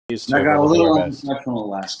I got a little unprofessional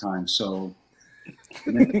last time, so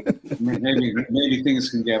maybe things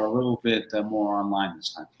can get a little bit more online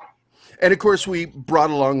this time. And of course, we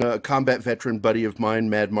brought along a combat veteran buddy of mine,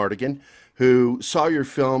 Mad Mardigan, who saw your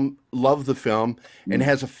film, loved the film, and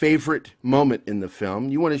has a favorite moment in the film.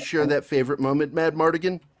 You want to share that favorite moment, Mad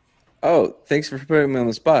Mardigan? Oh, thanks for putting me on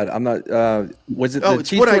the spot. I'm not. Was it the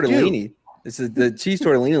cheese tortellini? This is the cheese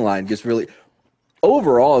tortellini line. Just really.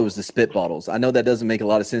 Overall, it was the spit bottles. I know that doesn't make a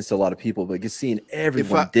lot of sense to a lot of people, but just seeing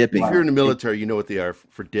everyone dipping. If you're in the military, you know what they are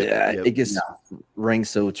for dipping. Yeah, it just rings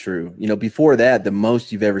so true. You know, before that, the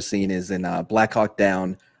most you've ever seen is in Black Hawk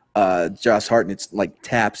Down. Josh Hartnett's like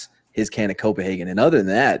taps his can of Copenhagen, and other than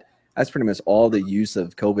that, that's pretty much all the use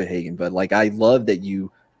of Copenhagen. But like, I love that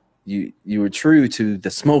you were true to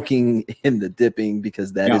the smoking and the dipping,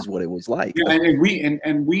 because that is what it was like. Yeah,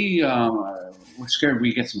 and we we're scared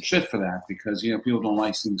we get some shit for that, because people don't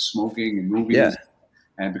like seeing smoking in movies,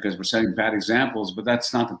 and because we're setting bad examples. But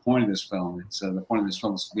that's not the point of this film. It's the point of this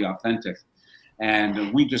film is to be authentic,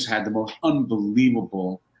 and we just had the most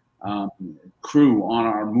unbelievable crew on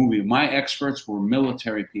our movie. My experts were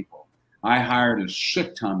military people. I hired a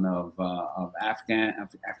shit ton of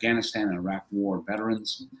Afghanistan and Iraq War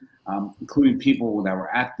veterans, including people that were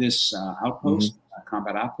at this outpost,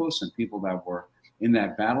 combat outpost, and people that were in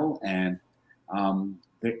that battle. And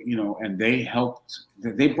they helped.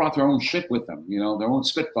 They brought their own shit with them. Their own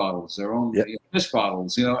spit bottles, their own piss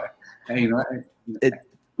bottles.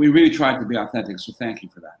 We really tried to be authentic. So thank you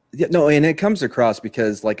for that. Yeah, no, and it comes across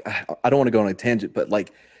because, like, I don't want to go on a tangent, but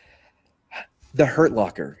like, the Hurt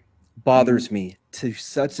Locker bothers me to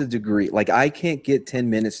such a degree. Like, I can't get 10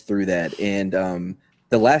 minutes through that. And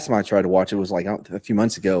the last time I tried to watch it was like a few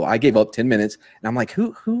months ago. I gave up 10 minutes, and I'm like,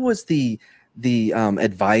 who was the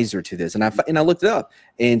advisor to this? And I looked it up,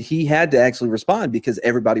 and he had to actually respond, because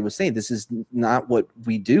everybody was saying this is not what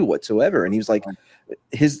we do whatsoever. And he was like,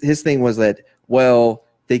 his thing was that, well,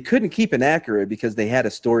 they couldn't keep it accurate because they had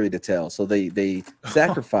a story to tell, so they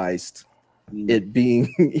sacrificed it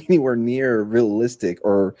being anywhere near realistic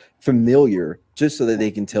or familiar, just so that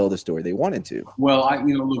they can tell the story they wanted to. Well,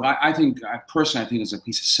 look, I personally think as a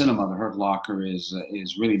piece of cinema, The Hurt Locker is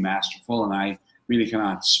really masterful, and I really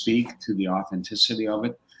cannot speak to the authenticity of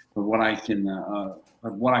it. But what I can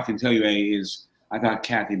tell you, is I thought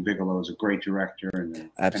Kathy Bigelow is a great director and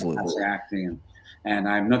fantastic acting, and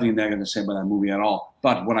I have nothing negative to say about that movie at all.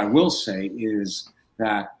 But what I will say is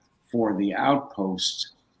that for The Outpost,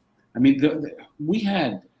 I mean, we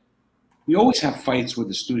always have fights with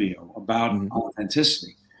the studio about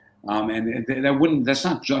authenticity, and that's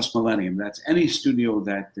not just Millennium. That's any studio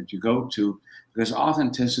that you go to, because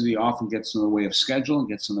authenticity often gets in the way of schedule and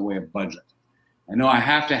gets in the way of budget. I know I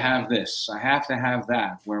have to have this, I have to have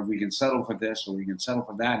that, where we can settle for this or we can settle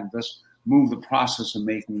for that, and just move the process of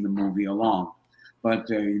making the movie along. But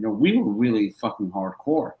we were really fucking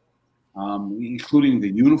hardcore. Including the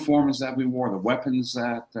uniforms that we wore, the weapons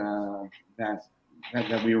that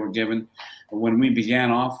we were given. When we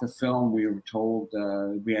began off the film, we were told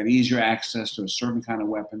we had easier access to a certain kind of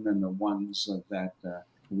weapon than the ones that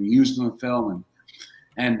we used in the film.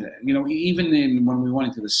 And even when we went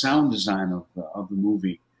into the sound design of the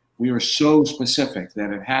movie, we were so specific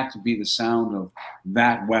that it had to be the sound of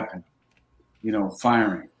that weapon,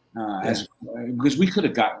 firing. Because we could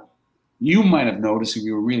have gotten. You might have noticed if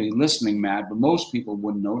you were really listening, Matt, but most people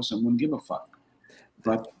wouldn't notice and wouldn't give a fuck.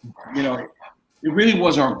 But, it really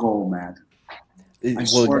was our goal, Matt.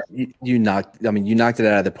 Well, you knocked it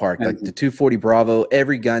out of the park. Like the 240 Bravo,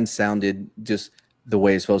 every gun sounded just the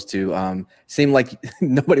way it's supposed to. Seemed like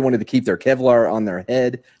nobody wanted to keep their Kevlar on their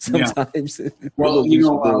head sometimes. Yeah. Well,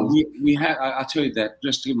 we had, I'll tell you that,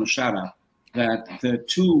 just to give them a shout out, that the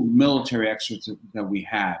two military experts that we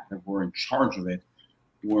had that were in charge of it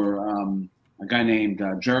were a guy named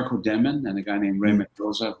Jericho Denman and a guy named Ray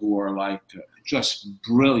Mendoza, who are like just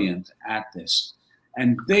brilliant at this.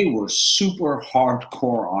 And they were super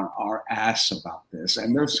hardcore on our ass about this.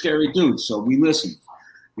 And they're scary dudes, so we listened,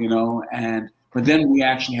 but then we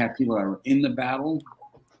actually had people that were in the battle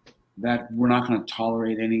that were not going to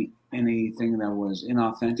tolerate anything that was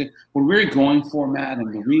inauthentic. What we're really going for, Matt,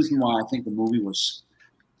 and the reason why I think the movie was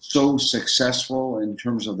so successful in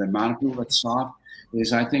terms of the amount of people that saw it,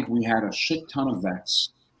 is I think we had a shit ton of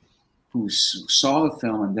vets who saw the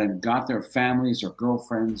film and then got their families, their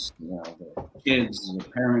girlfriends, their kids, their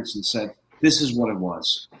parents, and said, this is what it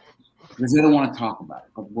was. Because they don't want to talk about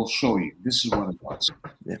it, but we'll show you. This is what it was.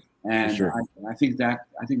 Yeah, and sure. I think that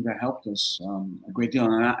helped us a great deal.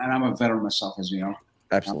 And I'm a veteran myself, as you know.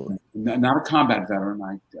 Absolutely. Not a combat veteran.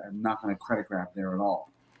 I'm not going to credit grab there at all.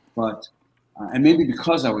 But and maybe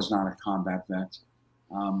because I was not a combat vet,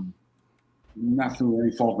 Not through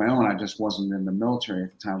any fault of my own. I just wasn't in the military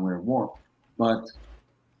at the time we were at war. But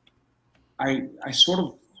I sort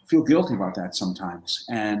of feel guilty about that sometimes.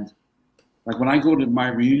 And like when I go to my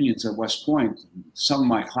reunions at West Point, some of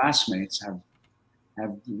my classmates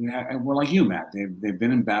were like you, Matt. They've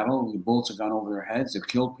been in battle. The bullets have gone over their heads. They've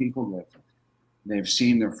killed people. They've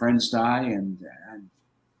seen their friends die, and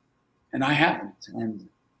I haven't. And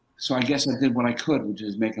so I guess I did what I could, which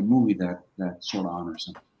is make a movie that sort of honors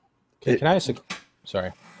them. Can I ask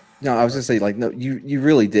sorry. No, I was gonna say, like, no, you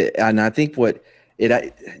really did. And I think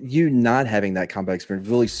you not having that combat experience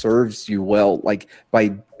really serves you well, like by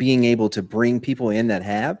being able to bring people in that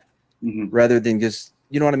have, rather than just,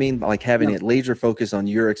 you know what I mean? Like having it laser focus on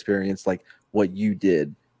your experience, like what you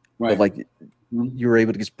did. Right. But like you were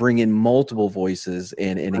able to just bring in multiple voices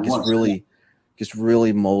and it just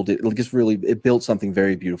really molded, it built something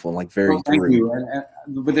very beautiful and like very thank you.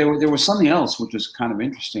 But there was something else which was kind of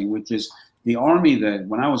interesting, which is the Army that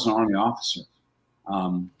when I was an Army officer,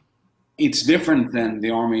 it's different than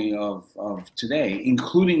the Army of today,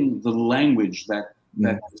 including the language that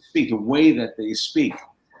they speak, the way that they speak.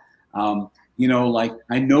 You know, like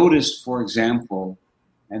I noticed, for example,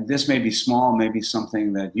 and this may be small, maybe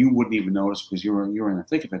something that you wouldn't even notice because you were in the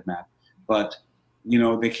thick of it, Matt. But you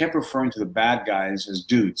know, they kept referring to the bad guys as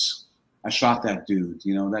dudes. I shot that dude.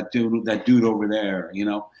 You know, that dude over there. You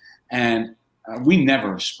know, and we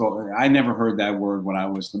never spoke. I never heard that word when I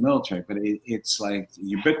was in the military, but it's like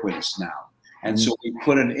ubiquitous now. And so we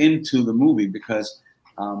put it into the movie because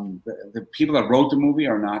the people that wrote the movie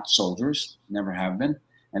are not soldiers, never have been.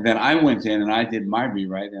 And then I went in and I did my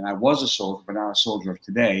rewrite, and I was a soldier, but not a soldier of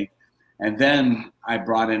today. And then I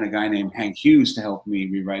brought in a guy named Hank Hughes to help me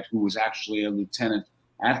rewrite, who was actually a lieutenant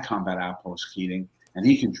at Combat Outpost Keating, and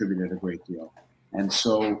he contributed a great deal. And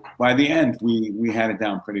so by the end, we had it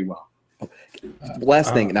down pretty well.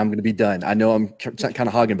 Last thing, and I'm going to be done. I know I'm kind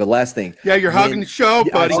of hogging, but last thing. Yeah, you're hogging the show,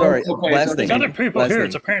 buddy. Sorry. Okay, last thing. There's other people here.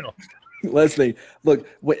 It's a panel. Last thing. Look,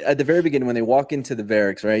 at the very beginning when they walk into the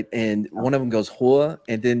barracks, right, and one of them goes "Hua,"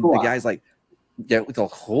 and then the guy's like, "Yeah, we go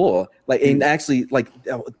Hua," like, and actually, like,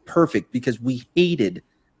 perfect because we hated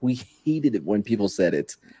it when people said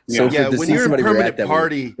it. So when you're in permanent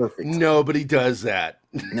party, nobody does that.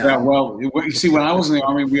 No. Yeah, well, you see, when I was in the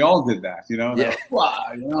Army, we all did that. You know, you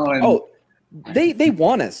know, and, they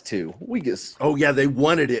want us to. We just they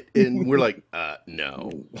wanted it, and we're like,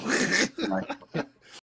 no.